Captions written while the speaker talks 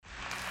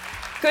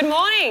Good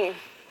morning.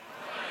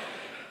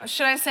 Or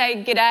should I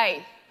say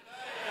g'day?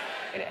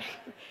 G'day.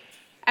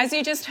 As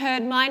you just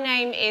heard, my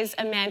name is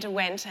Amanda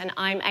Wendt and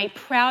I'm a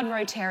proud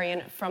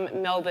Rotarian from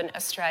Melbourne,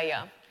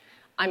 Australia.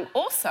 I'm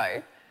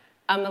also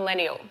a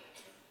millennial.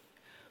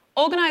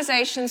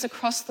 Organisations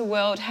across the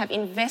world have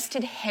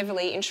invested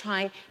heavily in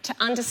trying to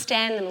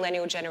understand the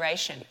millennial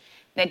generation,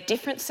 their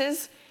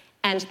differences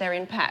and their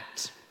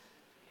impact.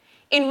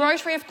 In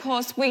Rotary, of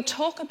course, we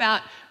talk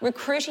about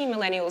recruiting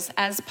millennials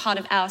as part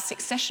of our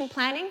succession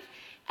planning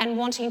and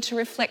wanting to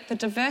reflect the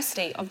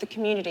diversity of the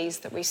communities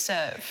that we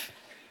serve.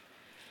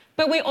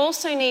 But we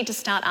also need to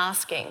start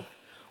asking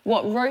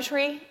what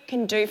Rotary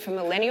can do for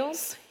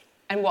millennials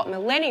and what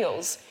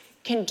millennials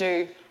can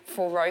do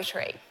for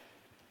Rotary.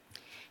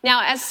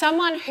 Now, as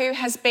someone who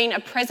has been a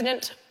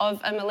president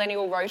of a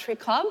millennial Rotary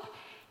club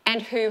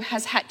and who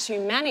has had to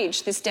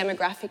manage this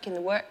demographic in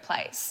the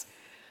workplace,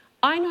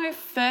 I know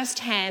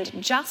firsthand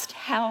just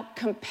how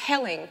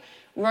compelling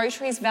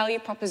Rotary's value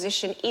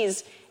proposition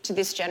is to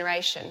this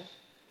generation.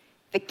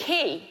 The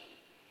key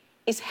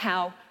is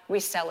how we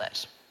sell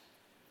it.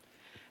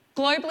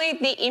 Globally,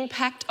 the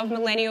impact of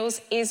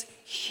millennials is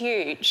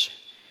huge.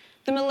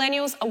 The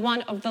millennials are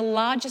one of the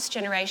largest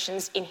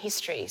generations in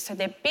history, so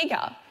they're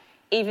bigger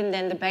even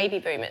than the baby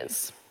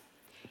boomers.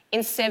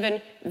 In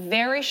 7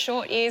 very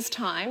short years'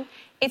 time,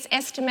 it's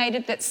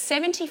estimated that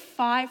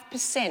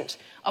 75%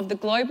 of the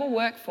global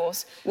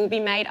workforce will be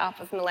made up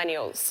of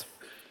millennials.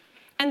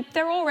 And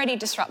they're already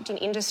disrupting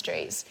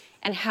industries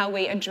and how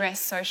we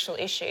address social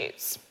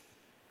issues.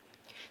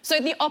 So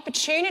the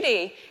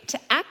opportunity to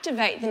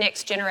activate the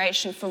next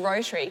generation for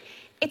Rotary,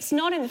 it's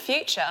not in the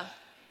future,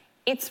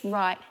 it's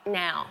right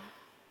now.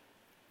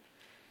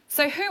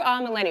 So who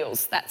are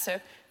millennials? That's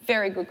a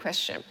very good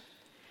question.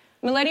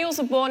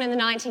 Millennials were born in the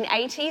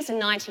 1980s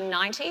and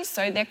 1990s,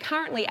 so they're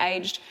currently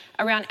aged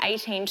around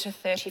 18 to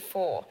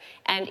 34.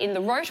 And in the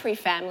Rotary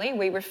family,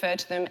 we refer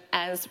to them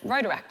as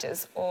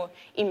Rotaractors or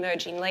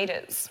emerging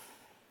leaders.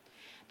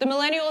 The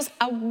millennials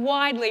are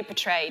widely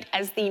portrayed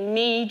as the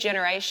me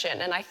generation,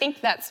 and I think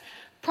that's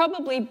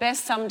probably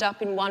best summed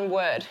up in one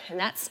word, and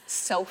that's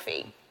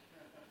selfie.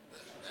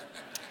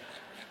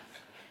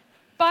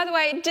 By the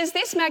way, does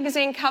this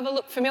magazine cover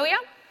look familiar?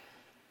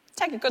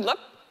 Take a good look.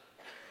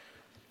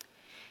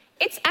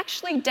 It's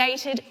actually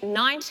dated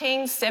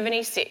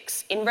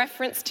 1976 in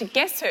reference to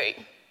guess who?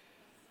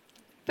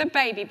 The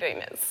baby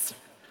boomers.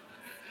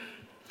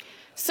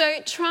 So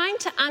trying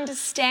to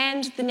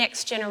understand the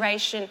next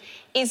generation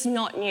is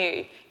not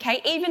new,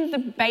 okay? Even the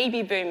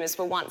baby boomers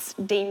were once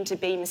deemed to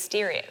be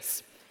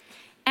mysterious.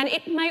 And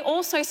it may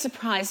also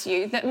surprise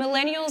you that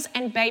millennials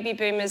and baby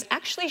boomers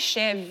actually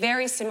share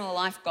very similar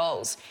life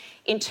goals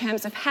in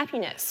terms of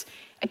happiness,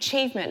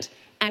 achievement,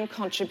 and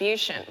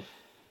contribution.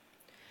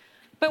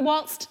 But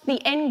whilst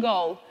the end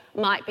goal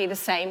might be the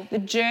same, the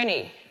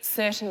journey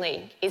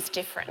certainly is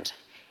different.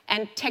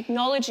 And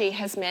technology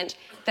has meant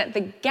that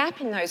the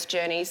gap in those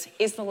journeys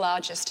is the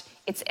largest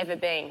it's ever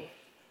been.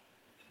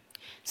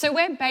 So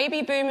where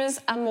baby boomers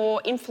are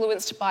more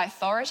influenced by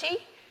authority,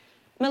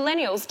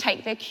 millennials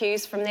take their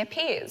cues from their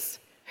peers,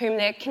 whom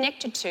they're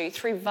connected to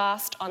through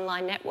vast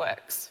online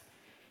networks,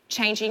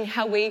 changing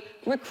how we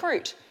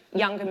recruit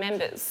younger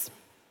members.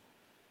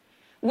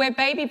 Where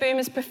baby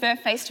boomers prefer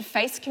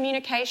face-to-face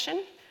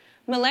communication,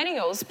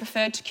 millennials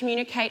prefer to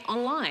communicate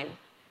online,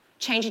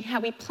 changing how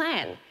we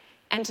plan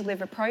and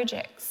deliver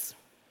projects.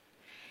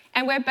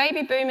 And where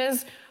baby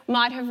boomers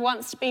might have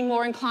once been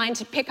more inclined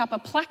to pick up a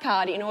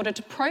placard in order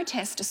to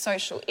protest a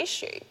social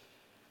issue,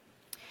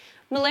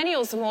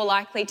 millennials are more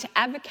likely to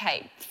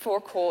advocate for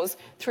a cause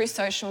through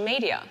social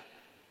media,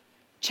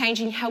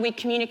 changing how we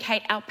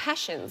communicate our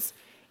passions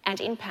and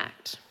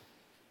impact.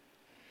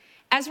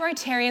 As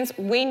Rotarians,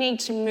 we need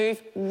to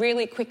move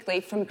really quickly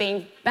from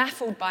being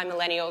baffled by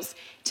millennials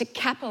to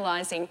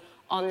capitalising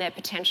on their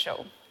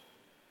potential.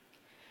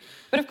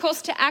 But of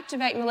course, to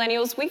activate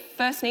millennials, we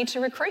first need to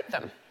recruit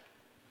them.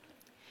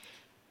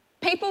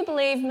 People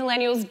believe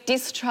millennials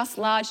distrust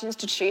large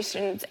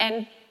institutions,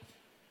 and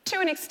to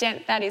an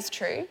extent that is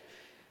true.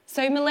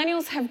 So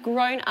millennials have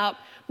grown up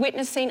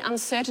witnessing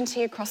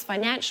uncertainty across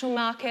financial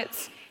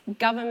markets,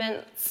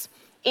 governments,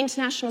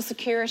 international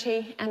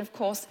security, and of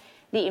course,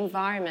 the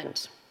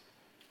environment.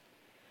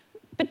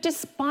 But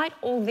despite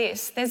all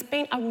this, there's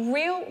been a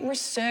real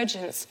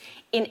resurgence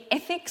in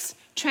ethics,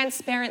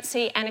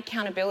 transparency, and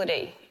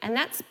accountability, and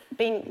that's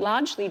been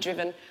largely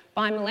driven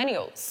by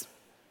millennials.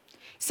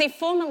 See,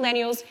 for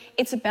millennials,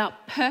 it's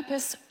about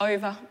purpose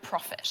over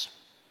profit.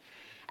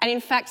 And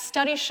in fact,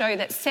 studies show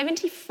that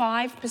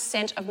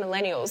 75% of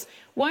millennials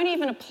won't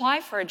even apply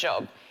for a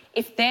job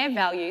if their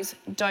values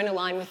don't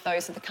align with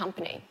those of the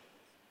company.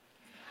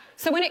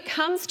 So when it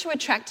comes to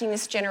attracting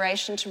this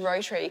generation to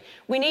Rotary,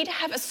 we need to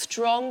have a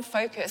strong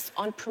focus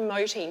on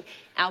promoting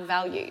our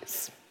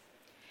values.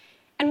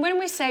 And when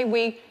we say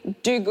we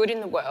do good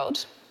in the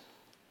world,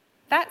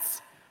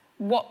 that's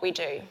what we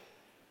do.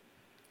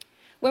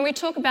 When we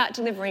talk about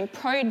delivering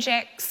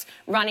projects,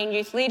 running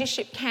youth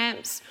leadership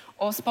camps,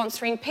 or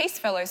sponsoring Peace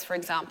Fellows, for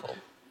example,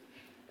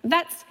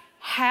 that's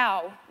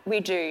how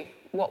we do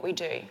what we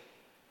do.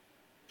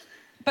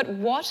 But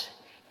what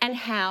and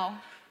how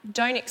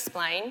don't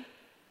explain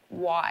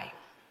why.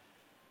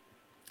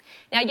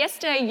 Now,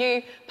 yesterday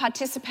you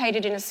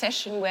participated in a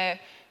session where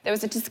there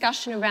was a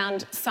discussion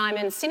around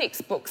Simon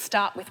Sinek's book,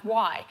 Start With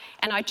Why,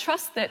 and I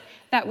trust that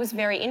that was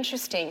very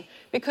interesting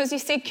because you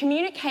see,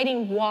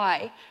 communicating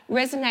why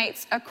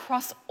resonates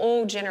across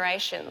all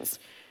generations.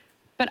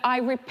 But I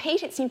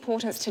repeat its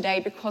importance today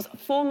because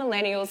for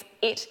millennials,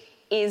 it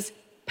is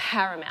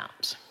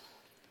paramount.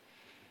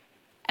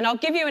 And I'll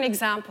give you an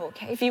example,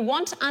 okay? If you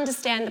want to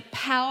understand the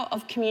power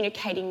of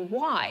communicating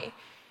why,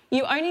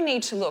 you only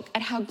need to look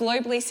at how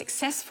globally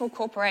successful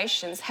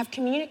corporations have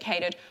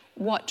communicated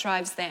what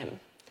drives them.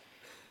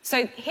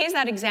 So here's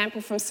that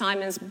example from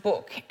Simon's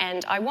book,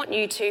 and I want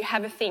you to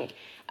have a think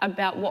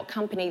about what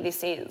company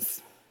this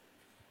is.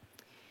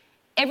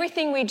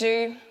 Everything we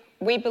do,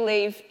 we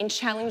believe in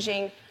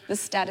challenging the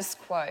status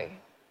quo.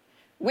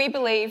 We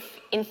believe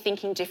in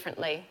thinking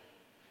differently.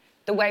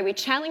 The way we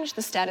challenge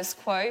the status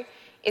quo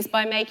is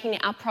by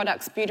making our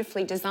products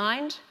beautifully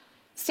designed,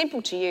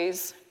 simple to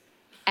use,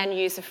 and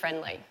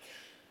user-friendly.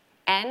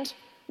 And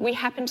we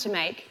happen to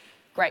make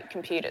great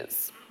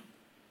computers.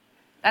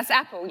 That's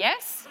Apple,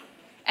 yes?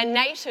 A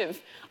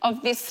native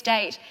of this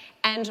state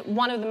and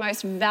one of the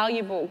most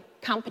valuable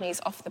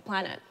companies off the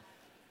planet.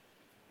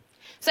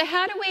 So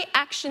how do we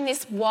action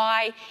this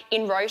why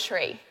in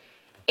Rotary?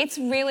 It's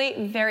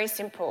really very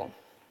simple.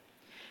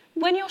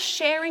 When you're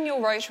sharing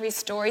your Rotary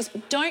stories,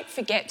 don't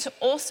forget to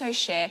also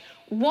share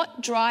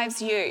what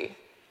drives you,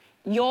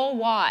 your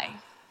why.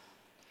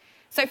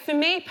 So for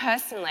me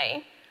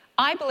personally,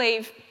 I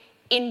believe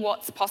in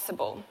what's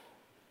possible.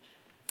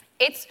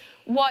 It's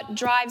what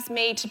drives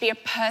me to be a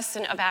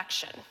person of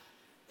action.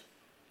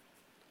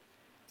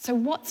 So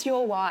what's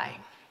your why?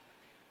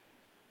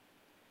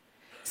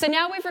 So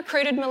now we've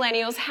recruited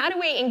millennials, how do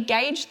we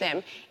engage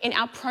them in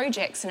our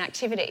projects and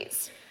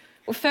activities?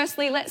 Well,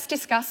 firstly, let's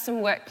discuss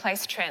some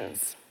workplace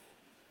trends.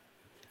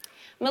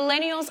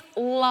 Millennials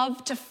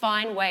love to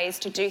find ways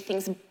to do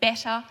things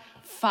better,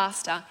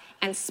 faster,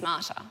 and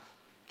smarter.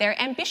 They're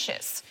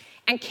ambitious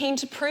and keen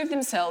to prove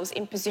themselves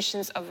in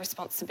positions of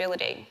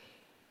responsibility.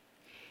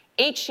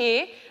 Each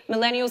year,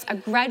 millennials are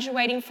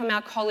graduating from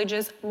our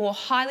colleges more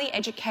highly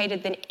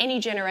educated than any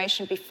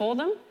generation before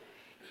them,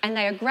 and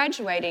they are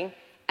graduating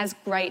as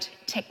great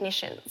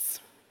technicians.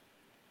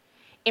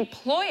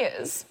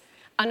 Employers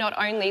are not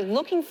only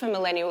looking for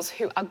millennials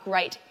who are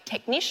great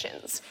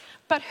technicians,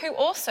 but who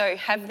also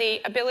have the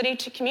ability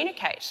to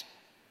communicate,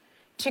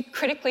 to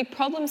critically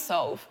problem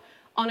solve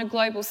on a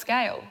global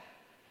scale,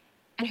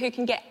 and who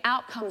can get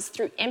outcomes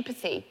through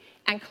empathy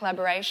and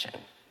collaboration.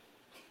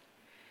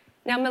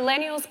 Now,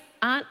 millennials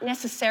aren't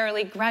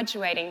necessarily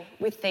graduating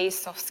with these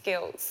soft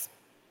skills.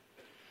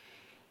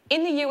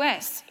 In the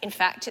US, in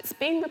fact, it's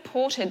been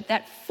reported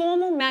that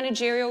formal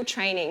managerial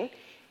training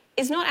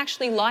is not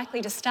actually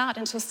likely to start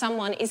until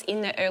someone is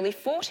in their early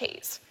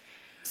 40s.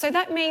 So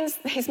that means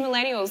these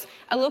millennials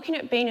are looking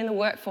at being in the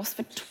workforce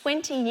for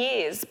 20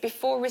 years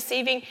before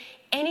receiving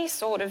any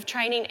sort of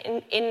training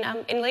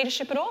in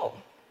leadership at all.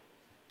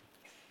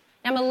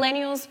 Now,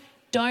 millennials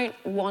don't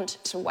want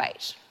to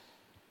wait.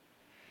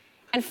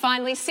 And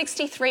finally,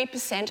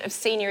 63% of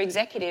senior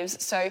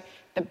executives, so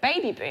the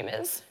baby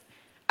boomers,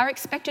 are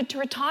expected to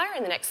retire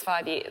in the next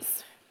 5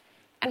 years.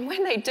 And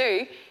when they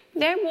do,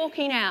 they're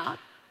walking out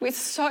with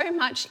so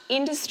much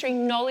industry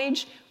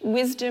knowledge,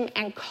 wisdom,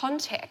 and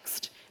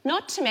context,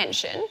 not to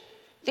mention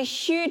the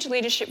huge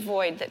leadership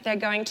void that they're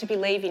going to be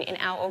leaving in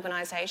our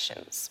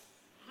organisations.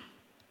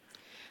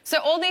 So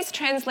all these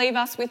trends leave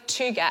us with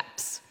two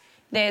gaps.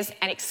 There's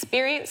an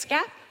experience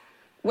gap,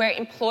 where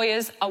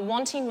employers are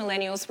wanting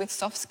millennials with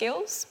soft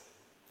skills,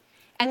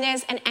 and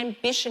there's an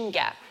ambition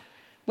gap,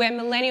 where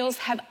millennials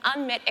have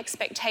unmet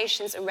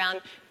expectations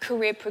around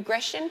career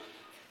progression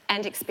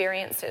and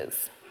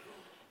experiences.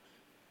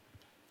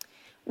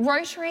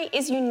 Rotary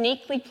is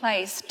uniquely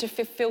placed to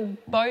fulfil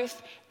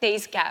both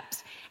these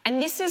gaps,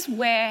 and this is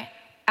where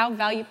our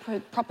value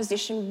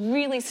proposition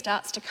really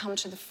starts to come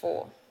to the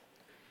fore.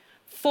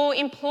 For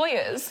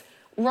employers,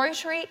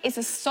 Rotary is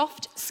a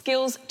soft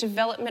skills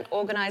development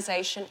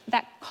organisation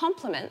that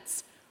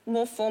complements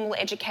more formal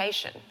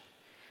education.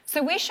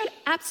 So we should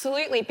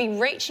absolutely be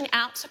reaching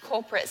out to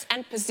corporates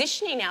and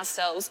positioning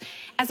ourselves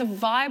as a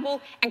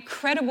viable and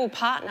credible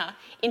partner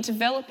in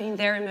developing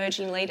their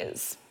emerging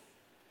leaders.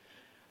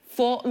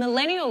 For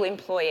millennial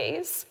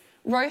employees,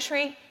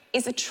 Rotary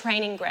is a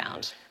training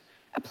ground,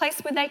 a place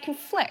where they can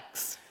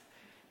flex,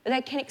 where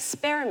they can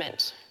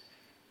experiment,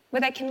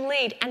 where they can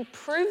lead and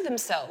prove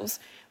themselves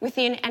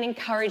within an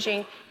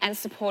encouraging and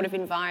supportive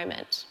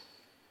environment.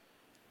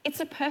 It's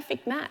a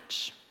perfect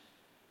match.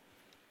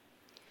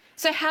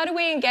 So how do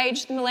we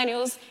engage the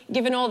millennials,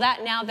 given all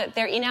that, now that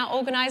they're in our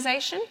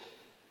organisation?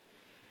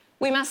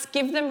 We must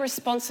give them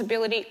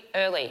responsibility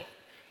early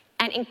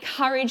and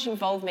encourage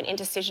involvement in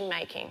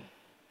decision-making.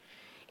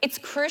 It's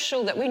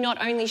crucial that we not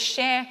only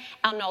share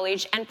our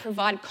knowledge and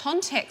provide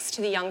context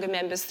to the younger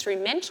members through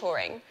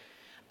mentoring,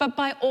 but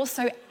by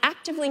also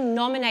actively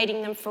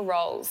nominating them for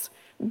roles,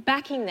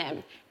 backing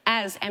them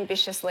as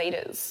ambitious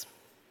leaders.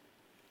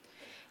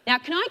 Now,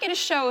 can I get a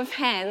show of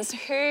hands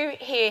who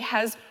here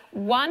has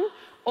one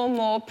or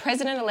more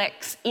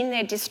president-elects in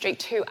their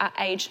district who are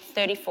aged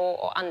 34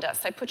 or under?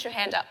 So put your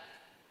hand up.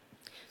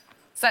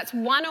 So that's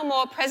one or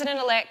more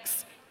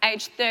president-elects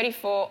aged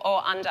 34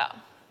 or under.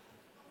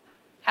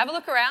 Have a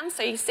look around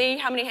so you see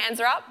how many hands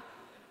are up.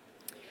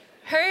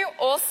 Who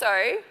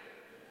also,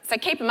 so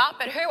keep them up,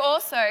 but who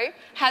also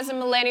has a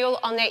millennial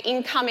on their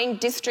incoming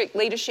district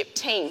leadership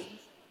team?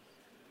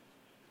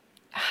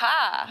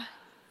 Aha.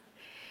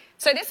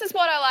 So this is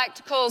what I like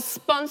to call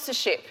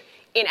sponsorship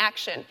in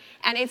action,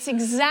 and it's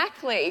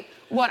exactly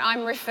what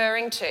I'm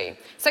referring to.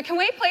 So can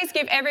we please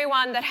give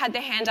everyone that had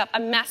their hand up a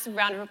massive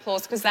round of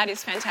applause, because that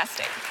is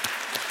fantastic.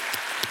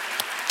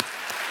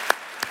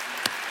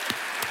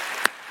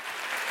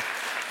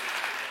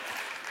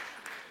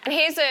 And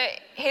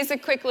here's a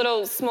quick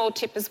little small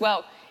tip as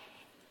well.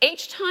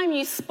 Each time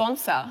you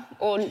sponsor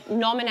or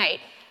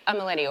nominate a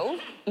millennial,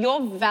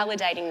 you're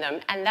validating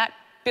them, and that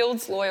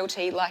builds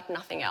loyalty like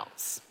nothing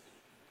else.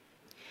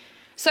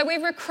 So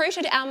we've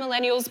recruited our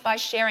millennials by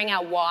sharing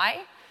our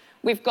why.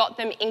 We've got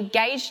them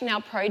engaged in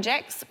our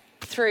projects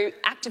through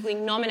actively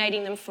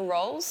nominating them for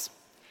roles.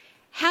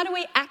 How do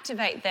we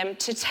activate them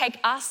to take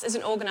us as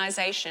an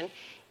organisation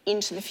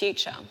into the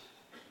future?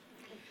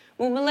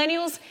 Well,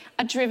 millennials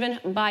are driven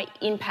by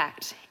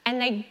impact, and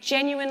they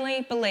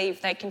genuinely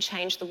believe they can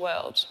change the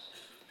world.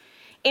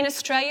 In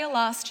Australia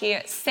last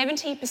year,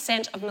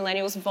 70% of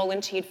millennials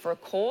volunteered for a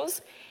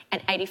cause,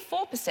 and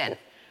 84%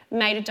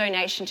 made a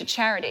donation to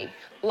charity,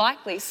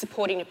 likely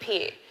supporting a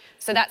peer.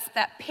 So that's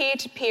that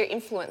peer-to-peer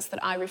influence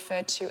that I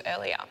referred to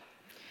earlier.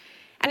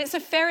 And it's a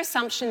fair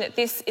assumption that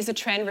this is a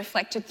trend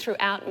reflected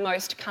throughout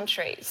most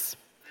countries.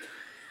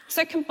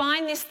 So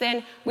combine this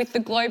then with the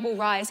global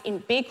rise in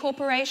big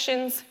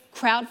corporations,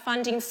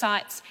 crowdfunding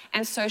sites,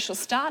 and social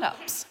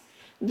startups.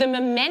 The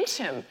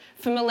momentum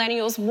for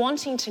millennials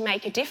wanting to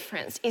make a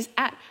difference is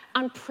at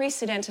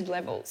unprecedented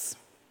levels.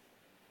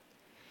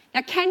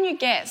 Now, can you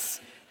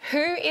guess who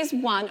is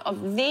one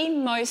of the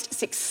most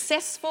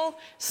successful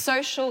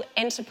social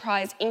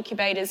enterprise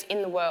incubators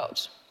in the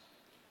world?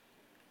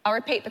 I'll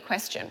repeat the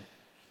question.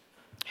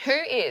 Who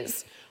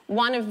is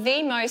one of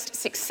the most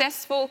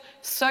successful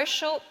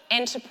social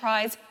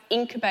enterprise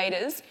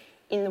incubators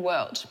in the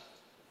world?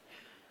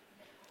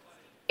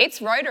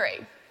 It's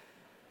Rotary.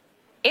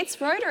 It's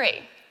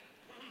Rotary.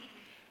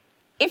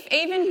 If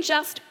even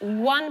just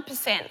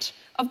 1%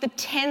 of the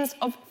tens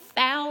of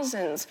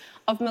thousands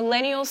of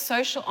millennial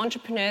social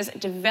entrepreneurs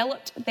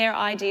developed their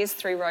ideas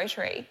through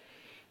Rotary,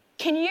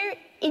 can you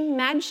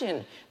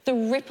imagine the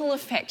ripple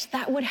effect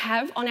that would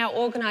have on our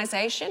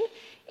organisation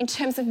in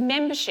terms of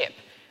membership,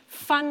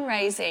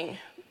 fundraising,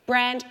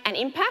 brand and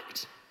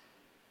impact?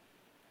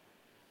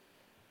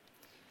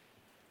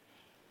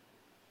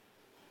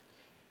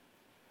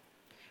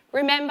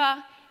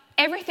 Remember,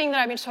 everything that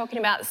I've been talking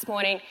about this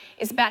morning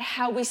is about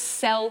how we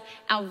sell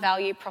our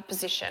value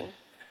proposition.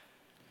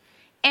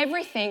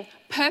 Everything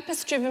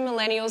purpose-driven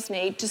millennials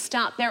need to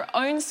start their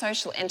own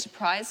social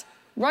enterprise,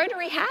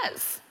 Rotary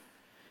has.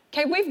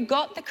 Okay, we've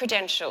got the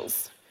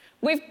credentials,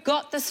 we've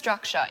got the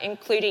structure,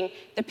 including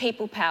the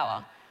people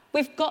power,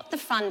 we've got the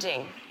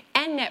funding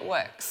and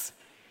networks.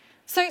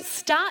 So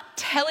start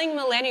telling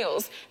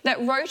millennials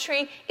that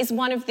Rotary is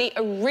one of the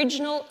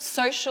original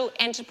social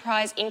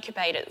enterprise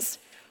incubators.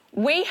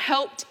 We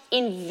helped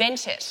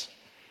invent it,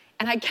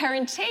 and I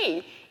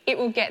guarantee it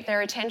will get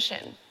their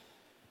attention.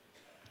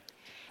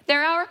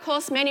 There are, of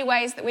course, many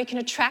ways that we can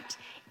attract,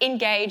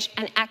 engage,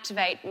 and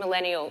activate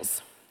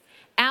millennials.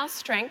 Our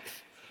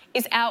strength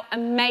is our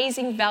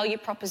amazing value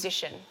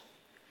proposition,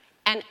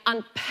 an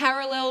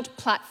unparalleled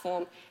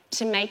platform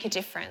to make a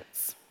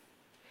difference.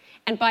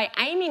 And by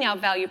aiming our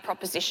value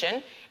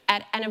proposition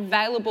at an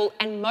available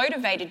and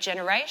motivated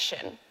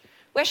generation,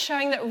 we're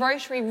showing that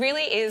Rotary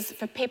really is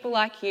for people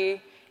like you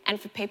and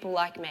for people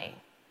like me.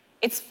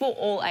 It's for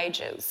all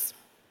ages.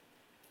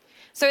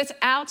 So it's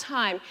our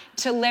time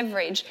to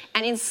leverage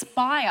and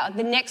inspire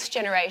the next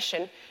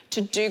generation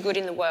to do good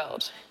in the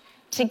world.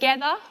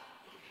 Together,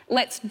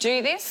 let's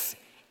do this,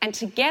 and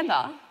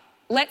together,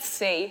 let's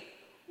see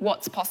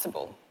what's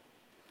possible.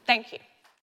 Thank you.